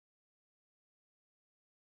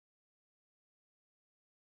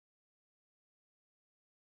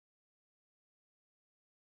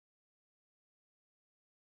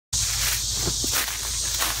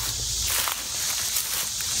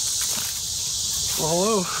Well,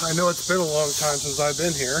 hello. I know it's been a long time since I've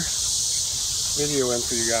been here videoing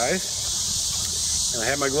for you guys. And I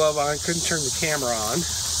had my glove on, couldn't turn the camera on,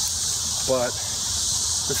 but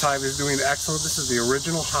this hive is doing excellent. This is the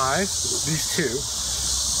original hive, these two.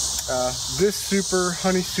 This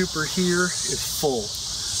honey super here is full,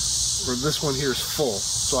 or this one here is full.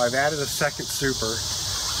 So I've added a second super.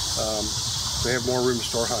 They have more room to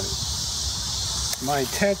store honey. My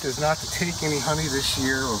intent is not to take any honey this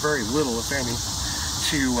year, or very little, if any,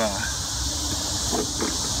 to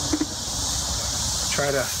try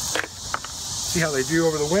to see how they do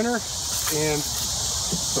over the winter, and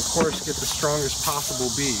of course get the strongest possible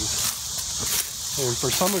bees. And for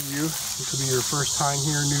some of you, this will be your first time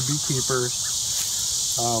here, new beekeepers,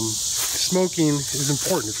 smoking is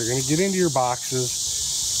important. If you're going to get into your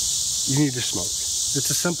boxes, you need to smoke. It's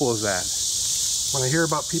as simple as that. When I hear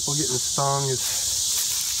about people getting stung,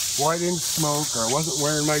 it's, well, I didn't smoke, or I wasn't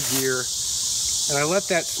wearing my gear, and I let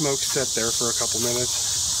that smoke sit there for a couple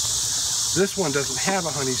minutes. This one doesn't have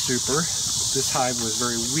a honey super. This hive was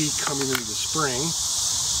very weak coming into the spring.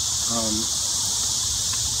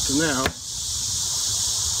 So now, I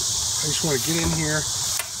just want to get in here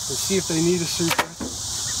and see if they need a super.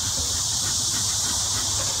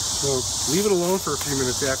 So leave it alone for a few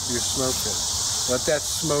minutes after you smoked it. Let that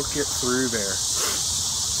smoke get through there.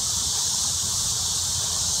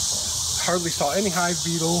 Hardly saw any hive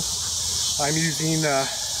beetles. I'm using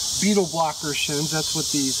beetle blocker shims. That's what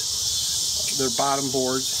they're bottom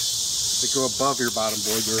boards that go above your bottom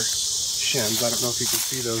board. They're shims. I don't know if you can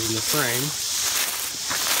see those in the frame.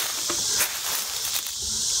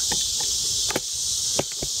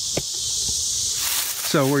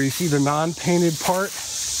 So where you see the non-painted part,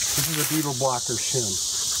 this is a beetle blocker shim.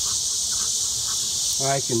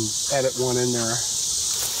 I can edit one in there.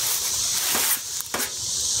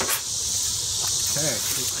 Okay,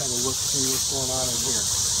 let's kind of look, see what's going on in here.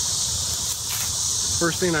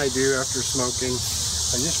 First thing I do after smoking,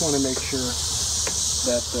 I just want to make sure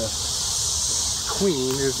that the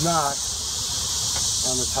queen is not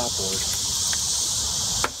on the top board.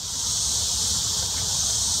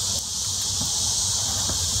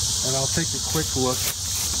 And I'll take a quick look.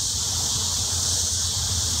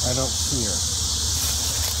 I don't see her.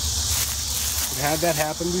 I've had that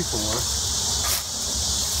happen before.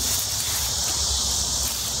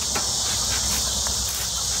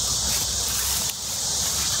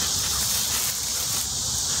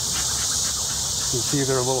 You can see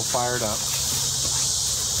they're a little fired up.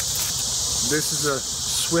 This is a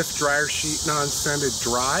Swift dryer sheet, non-scented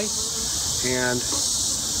dry, and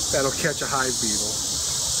that'll catch a hive beetle.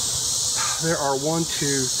 There are 1, 2,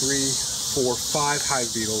 3, 4, 5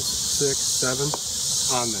 hive beetles, 6, 7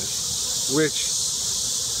 on this, which,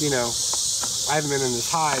 you know, I haven't been in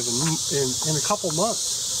this hive in a couple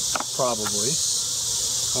months, probably.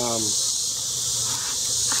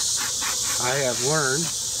 I have learned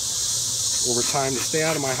over time to stay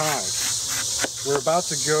out of my hive. We're about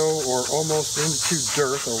to go, or almost into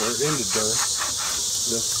dearth, or we're into dearth.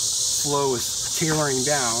 The flow is tailoring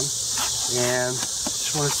down, and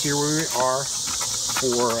just want to see where we are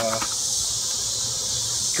for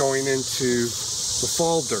going into the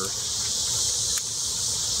fall dearth.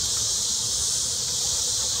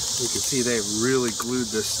 You can see they've really glued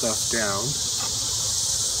this stuff down.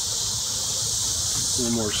 A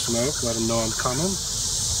little more smoke, let them know I'm coming.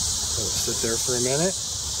 Let it sit there for a minute.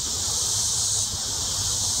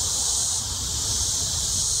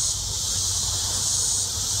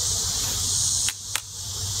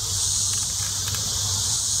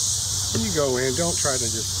 When you go in, don't try to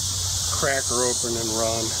just crack her open and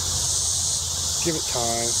run. Give it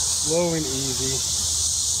time, slow and easy.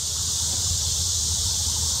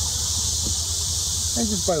 And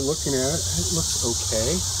just by looking at it, it looks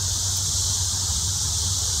okay.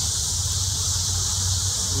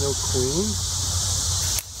 No queen.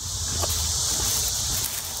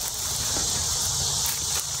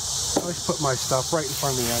 I always put my stuff right in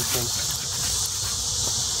front of the entrance.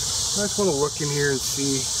 I just want to look in here and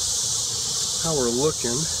see how we're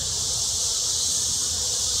looking.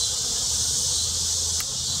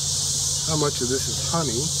 How much of this is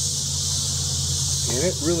honey. And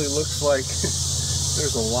it really looks like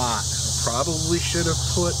there's a lot. I probably should have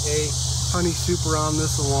put a honey super on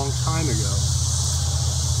this a long time ago.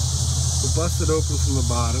 We'll bust it open from the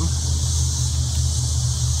bottom.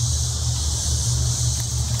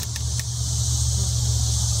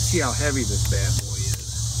 See how heavy this bad boy is.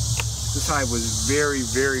 This hive was very,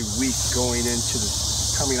 very weak going into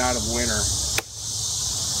coming out of winter.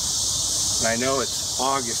 And I know it's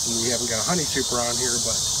August and we haven't got a honey super on here,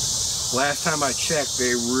 but last time I checked,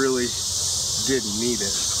 they really didn't need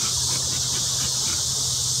it.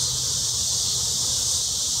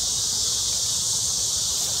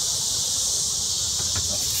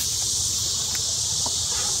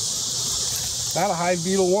 Not a hive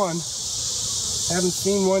beetle one. Haven't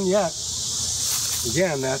seen one yet.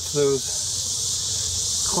 Again, that's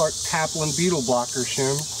those Clark Taplin beetle blocker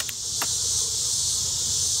shims.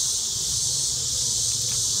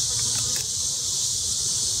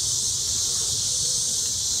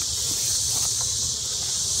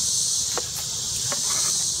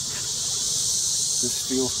 This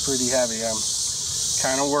feels pretty heavy. I'm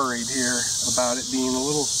kind of worried here about it being a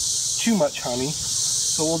little too much honey.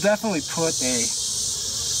 So we'll definitely put a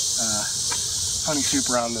honey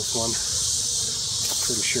super on this one.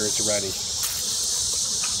 Pretty sure it's ready.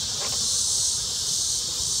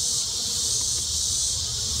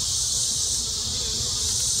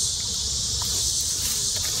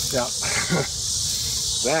 Yeah,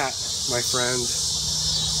 that, my friends,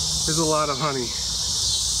 is a lot of honey.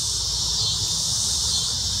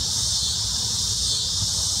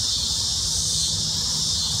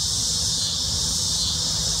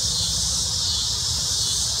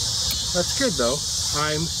 That's good though.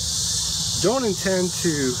 I don't intend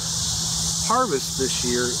to harvest this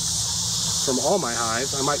year from all my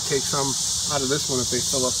hives. I might take some out of this one if they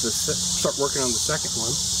fill up this, start working on the second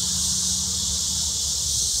one.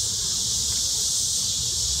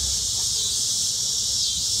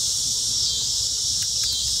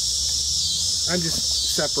 I'm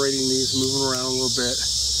just separating these, moving around a little bit,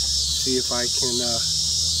 see if I can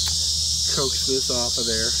coax this off of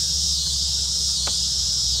there.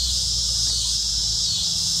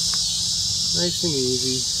 Nice and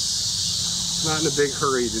easy. Not in a big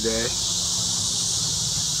hurry today.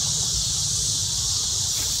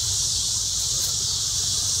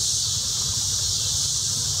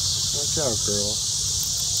 Watch out, girl.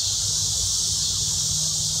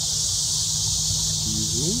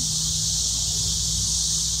 Easy.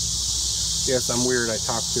 Yes, I'm weird. I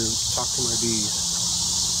talk to my bees.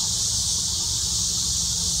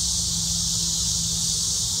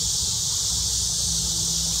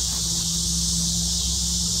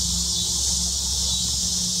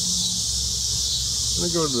 I'm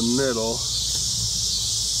going to go to the middle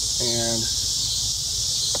and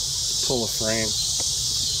pull a frame,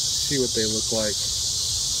 see what they look like.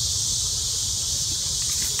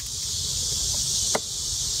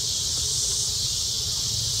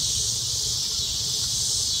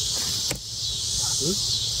 Oops.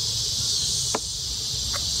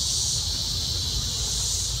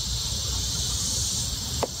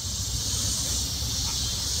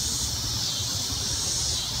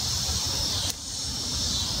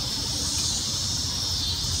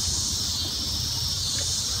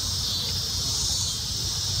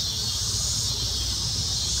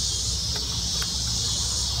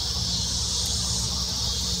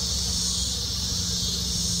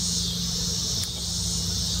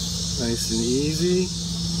 Nice and easy.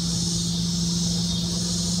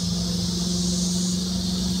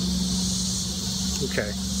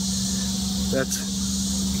 Okay, that's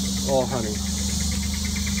all honey.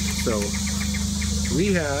 So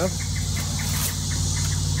we have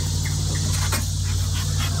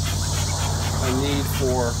a need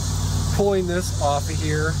for pulling this off of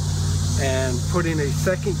here and putting a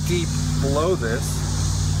second deep below this.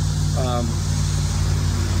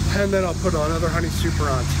 And then I'll put another honey super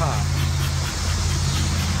on top.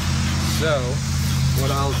 So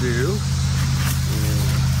what I'll do is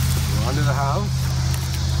go onto the house,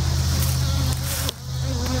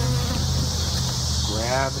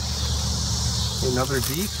 grab another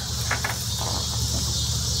deep,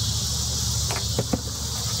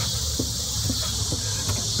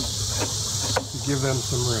 give them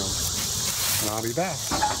some room, and I'll be back.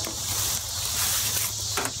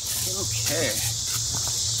 Okay.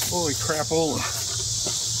 Holy crapola.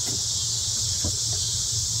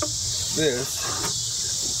 This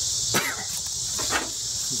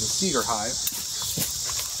is a cedar hive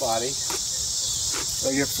body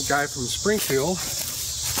I get from a guy from Springfield.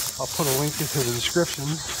 I'll put a link into the description.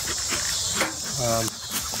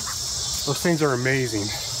 Those things are amazing.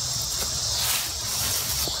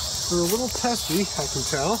 They're a little testy, I can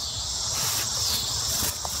tell.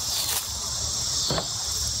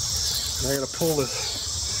 And I gotta pull this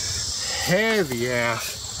heavy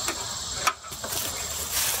ass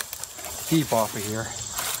deep off of here.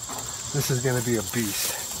 This is going to be a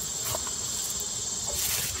beast.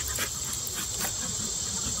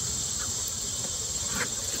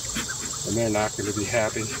 And they're not going to be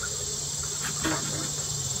happy.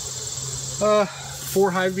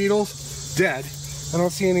 4 hive beetles dead. I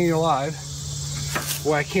don't see any alive.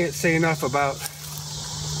 Well, I can't say enough about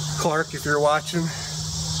Clark if you're watching.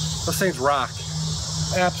 Those things rock.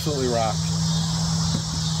 Absolutely rock.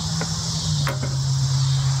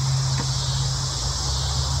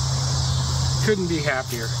 Couldn't be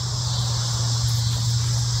happier.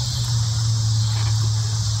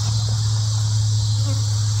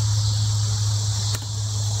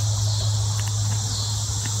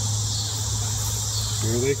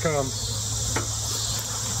 Here they come.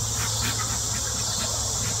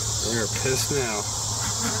 They're pissed now.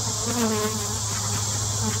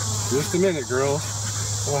 Just a minute, girls.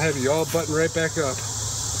 I'll have you all button right back up.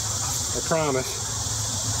 I promise.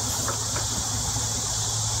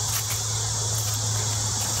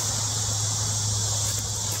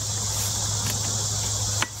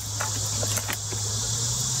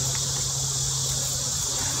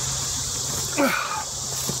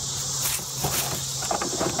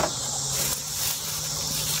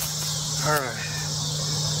 Alright.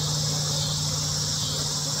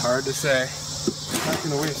 Hard to say. Not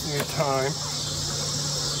going to waste any time.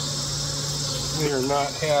 They are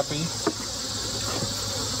not happy.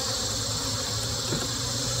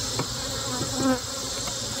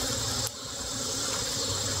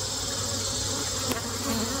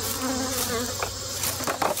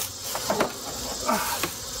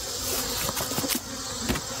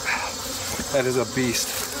 That is a beast.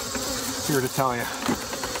 Here to tell you.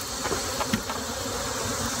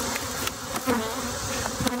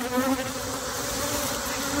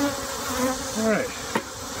 Alright,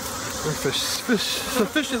 they're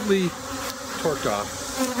sufficiently torqued off.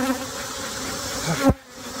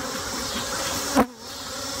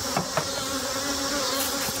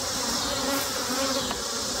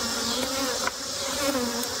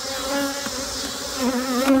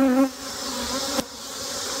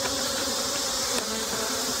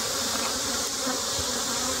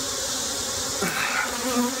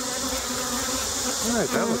 Alright,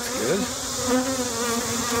 that looks good.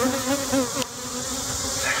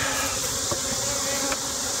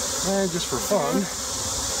 And just for fun, I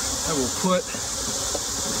will put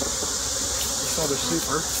this other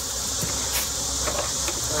super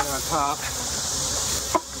right on top.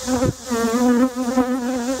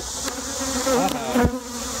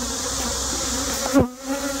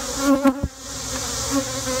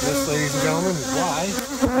 This, ladies and gentlemen, is why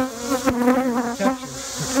protection.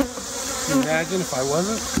 Can you imagine if I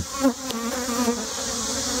wasn't?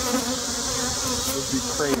 It would be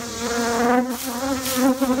crazy.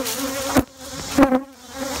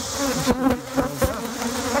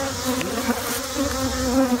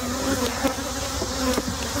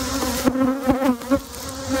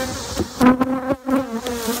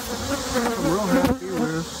 I'm real happy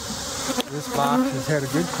with this box. Has had a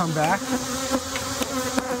good comeback.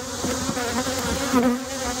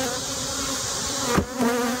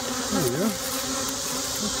 There you go.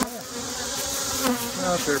 Okay.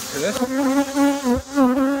 Out there, pissed.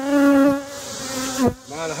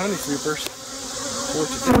 Not a honey supers.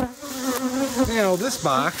 Now this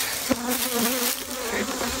box,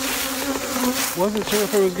 wasn't sure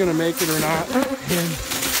if it was going to make it or not, and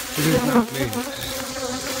it is not made.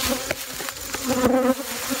 You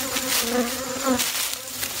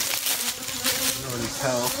can already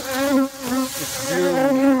tell. It's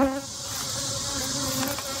doomed.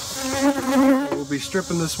 We'll be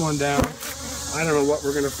stripping this one down. I don't know what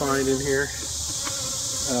we're going to find in here.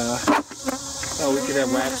 Oh, we could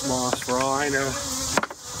have wax moss for all I know.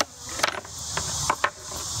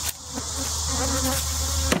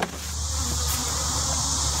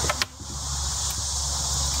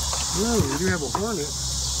 No, we do have a hornet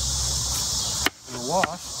and a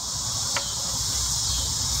wasp.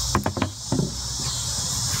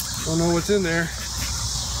 Don't know what's in there,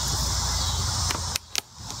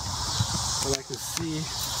 but I can see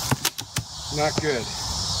not good.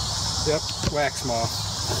 Yep, wax moth.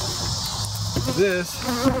 This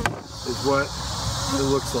is what it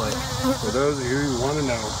looks like, for those of you who want to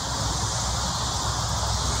know.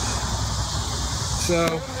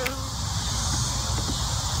 So,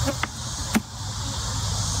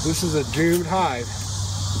 this is a doomed hive.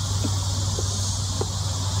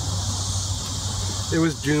 It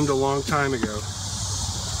was doomed a long time ago.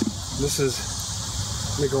 This is,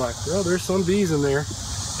 let me go like, oh, there's some bees in there.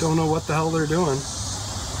 Don't know what the hell they're doing.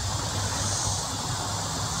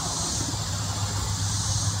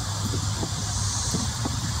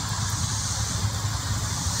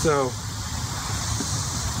 So,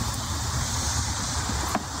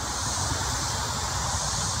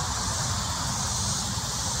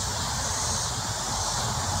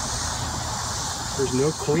 there's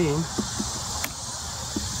no queen.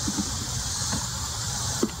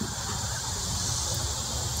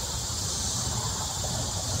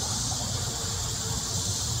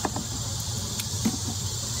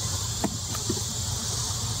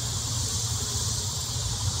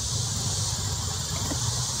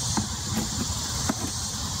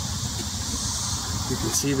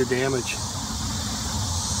 see the damage.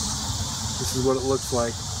 This is what it looks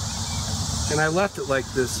like. And I left it like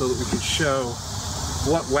this so that we could show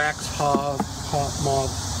what wax moth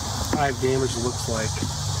hive damage looks like.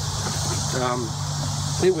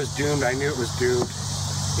 It was doomed. I knew it was doomed.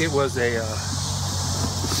 It was a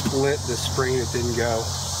split this spring. It didn't go.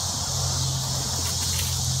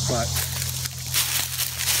 But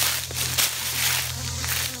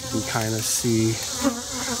you can kind of see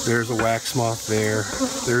there's a wax moth there.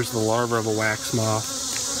 There's the larva of a wax moth.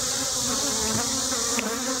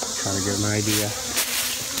 Trying to get an idea.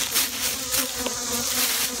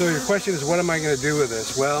 So your question is, what am I going to do with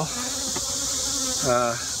this? Well,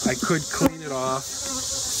 I could clean it off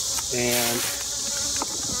and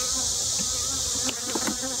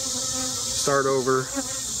start over,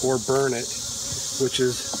 or burn it, which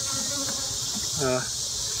is,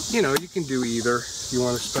 you know, you can do either. If you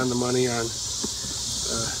want to spend the money on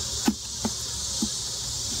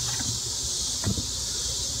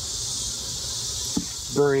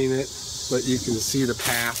burning it, but you can see the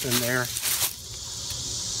path in there.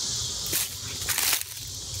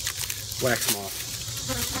 Wax moth.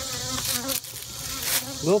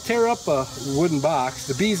 They'll tear up a wooden box.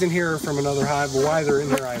 The bees in here are from another hive, but why they're in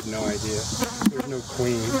here I have no idea. There's no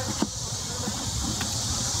queen.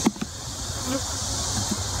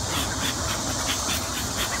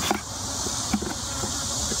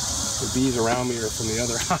 The bees around me are from the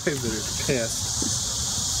other hive that are pissed.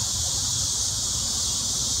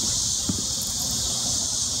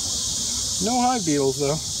 No hive beetles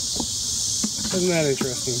though. Isn't that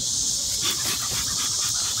interesting?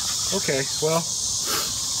 Okay, well,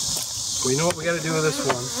 we know what we got to do with this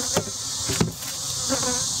one.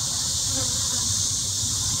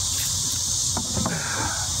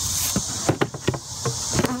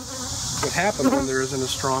 What happens when there isn't a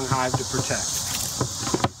strong hive to protect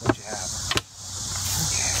what you have.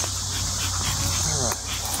 Okay. All right.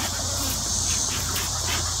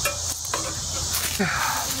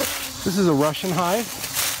 This is a Russian hive,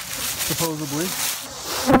 supposedly.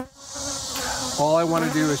 All I want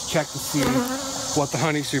to do is check to see what the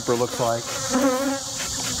honey super looks like.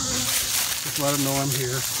 Just let them know I'm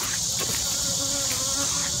here.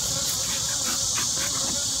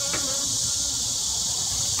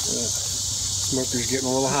 Smoker's getting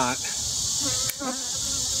a little hot.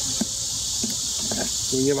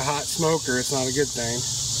 When you have a hot smoker, it's not a good thing.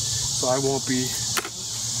 So I won't be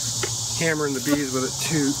hammering the bees with it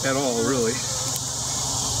too at all, really.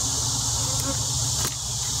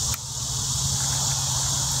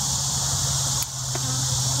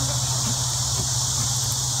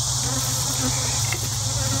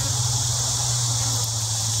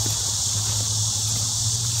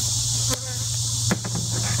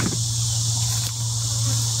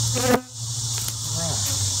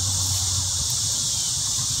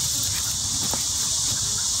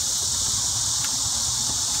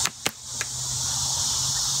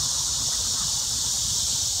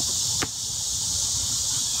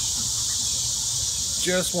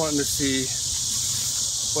 Just wanting to see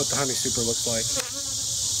what the honey super looks like.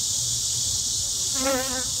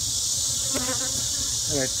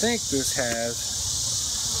 And I think this has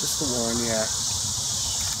just the one, yeah.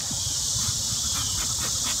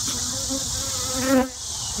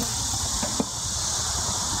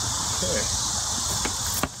 Okay.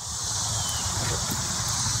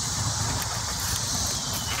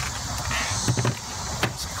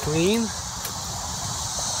 It's clean.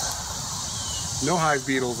 No hive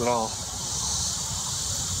beetles at all.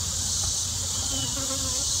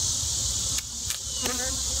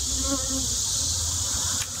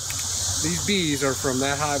 These bees are from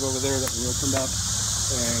that hive over there that we opened up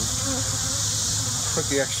and put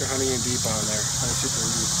the extra honey and deep on there. Honey super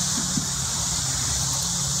and deep.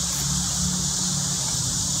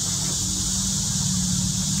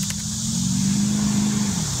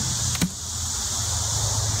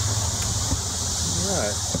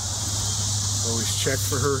 Alright. Always check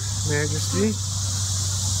for Her Majesty.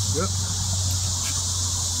 Yep.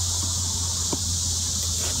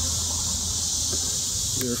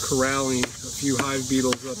 They're corralling a few hive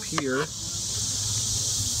beetles up here.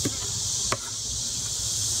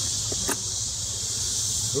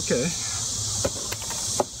 Okay.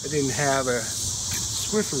 I didn't have a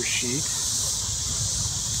Swiffer sheet.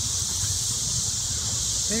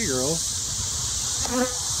 Hey girls.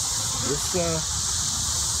 This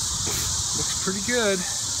looks pretty good.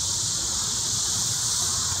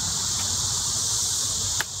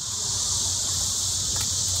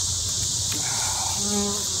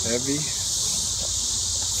 Heavy,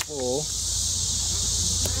 full.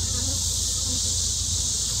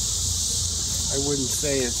 I wouldn't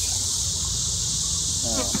say it's See,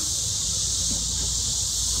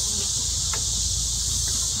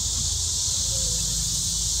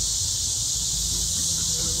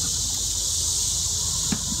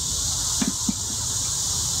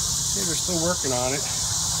 they're still working on it.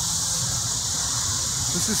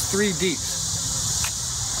 This is 3 deep.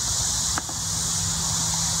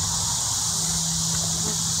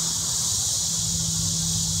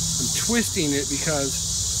 I'm twisting it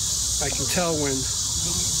because I can tell when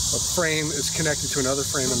a frame is connected to another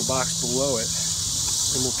frame in the box below it,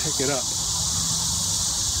 and we'll pick it up.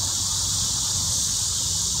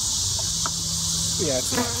 Yeah,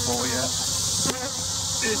 it's not full yet.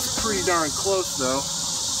 It's pretty darn close though.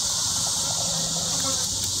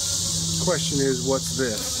 Question is, what's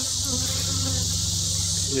this?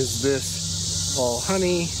 Is this all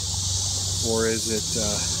honey, or is it,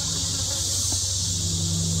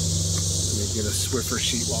 let me get a Swiffer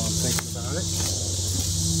sheet while I'm thinking about it.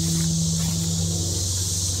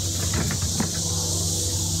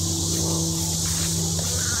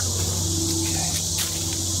 Okay.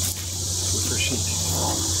 Swiffer sheet.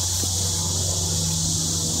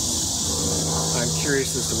 I'm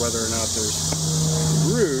curious as to whether or not there's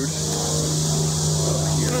brood up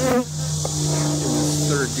here in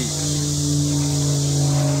this 3rd deep.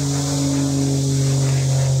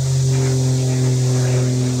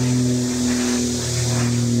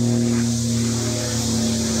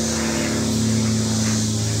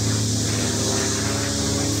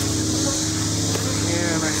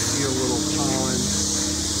 And I see a little pollen.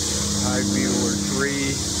 Hive beetle 3.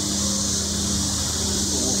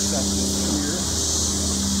 We'll set this here.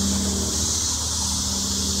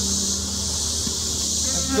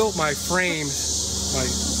 Built my frames, my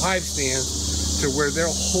hive stands, to where they'll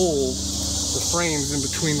hold the frames in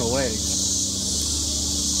between the legs.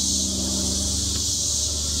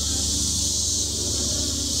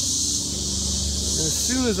 And as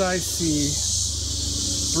soon as I see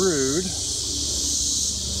brood,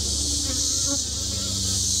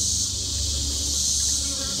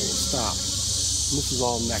 we'll stop. And this is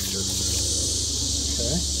all nectar.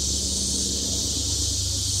 Okay.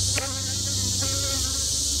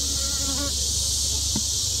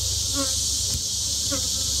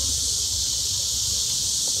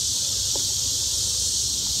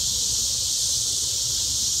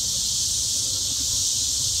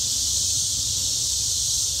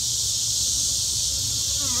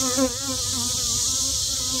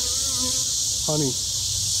 Honey.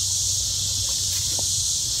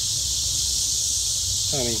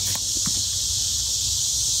 Honey.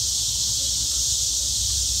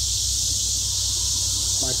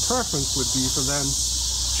 My preference would be for them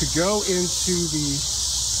to go into the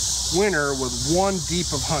winter with 1 deep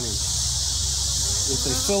of honey. If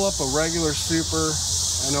they fill up a regular super,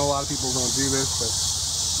 I know a lot of people don't do this, but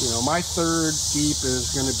you know, my 3rd deep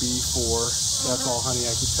is going to be for, that's all honey,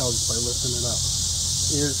 I can tell just by lifting it up,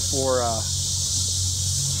 is for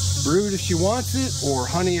brood if she wants it, or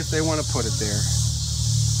honey if they want to put it there.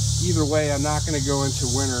 Either way, I'm not going to go into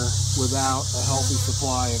winter without a healthy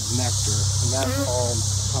supply of nectar, and that's all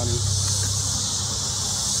honey.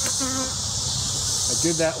 I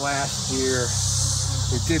did that last year.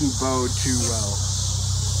 It didn't bode too well.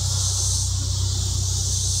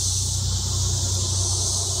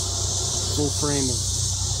 Full frame of,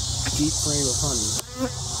 deep frame of honey.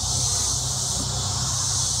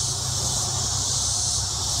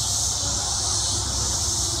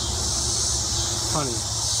 Honey.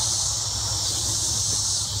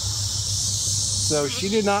 So she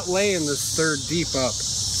did not lay in this 3rd deep up.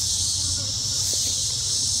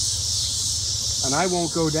 And I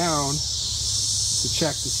won't go down to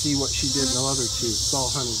check to see what she did in the other 2. It's all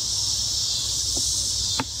honey.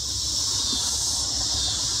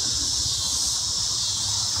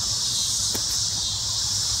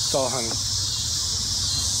 It's all honey.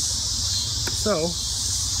 So,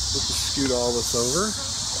 let's just scoot all this over.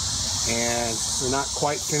 And we're not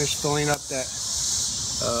quite finished filling up that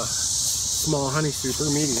small honey super,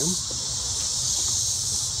 medium.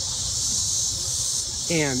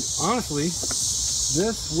 And honestly,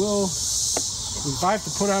 this will, if I have to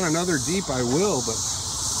put on another deep, I will, but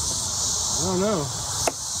I don't know.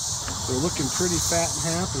 They're looking pretty fat and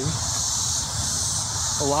happy.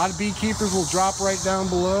 A lot of beekeepers will drop right down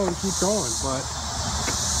below and keep going, but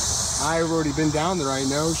I've already been down there. I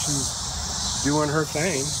know she's doing her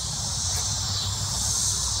thing.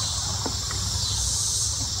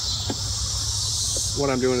 What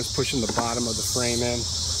I'm doing is pushing the bottom of the frame in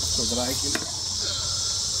so that I can,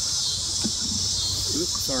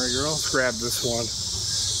 oops, sorry girl, let's grab this one,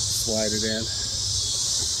 slide it in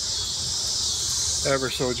ever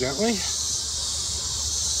so gently.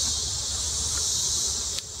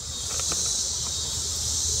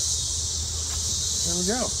 There we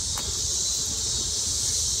go.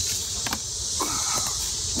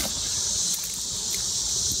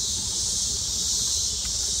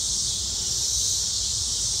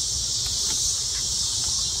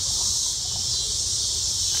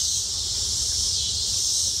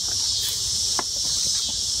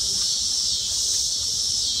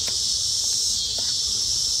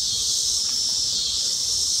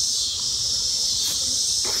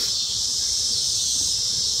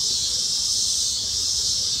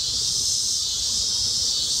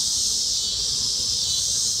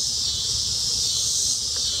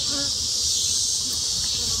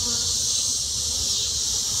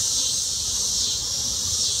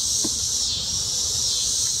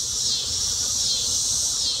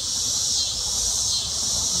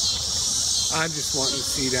 I'm just wanting to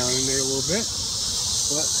see down in there a little bit,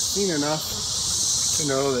 but seen enough to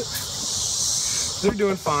know that they're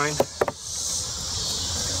doing fine.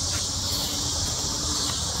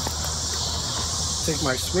 Take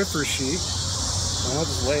my Swiffer sheet and I'll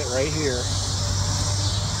just lay it right here.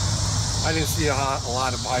 I didn't see a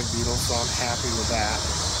lot of hive beetles, so I'm happy with that.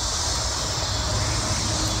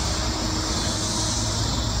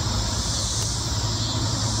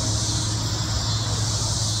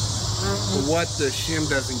 What the shim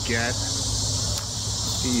doesn't get,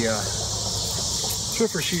 the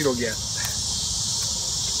Swiffer sheet will get.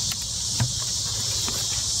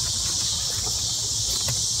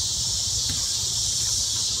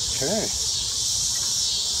 Okay.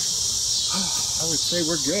 I would say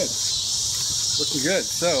we're good. Looking good.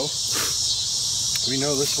 So, we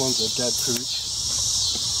know this one's a dead pooch.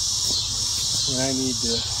 And I need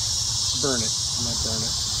to burn it. I might burn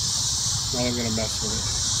it. Not even going to mess with it.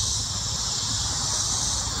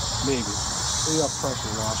 Maybe. Maybe I'll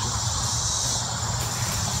pressure wash it.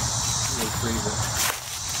 Maybe freeze it.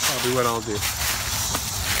 Probably what I'll do.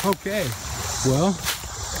 Okay. Well,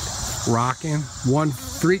 rocking.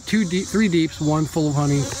 Three deeps, one full of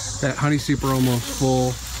honey. That honey super almost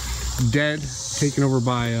full. Dead. Taken over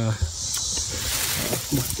by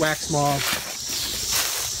wax moth.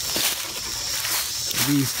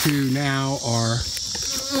 These two now are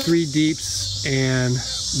 3 deeps and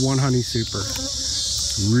 1 honey super.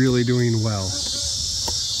 Really doing well.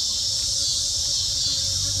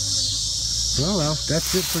 Well,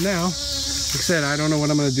 that's it for now. Like I said, I don't know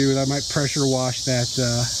what I'm going to do. I might pressure wash that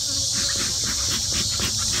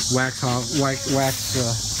wax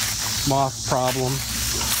moth problem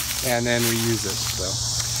and then reuse it. So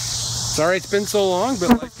sorry it's been so long,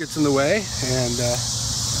 but life gets in the way and a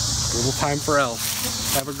little time for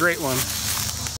else. Have a great one.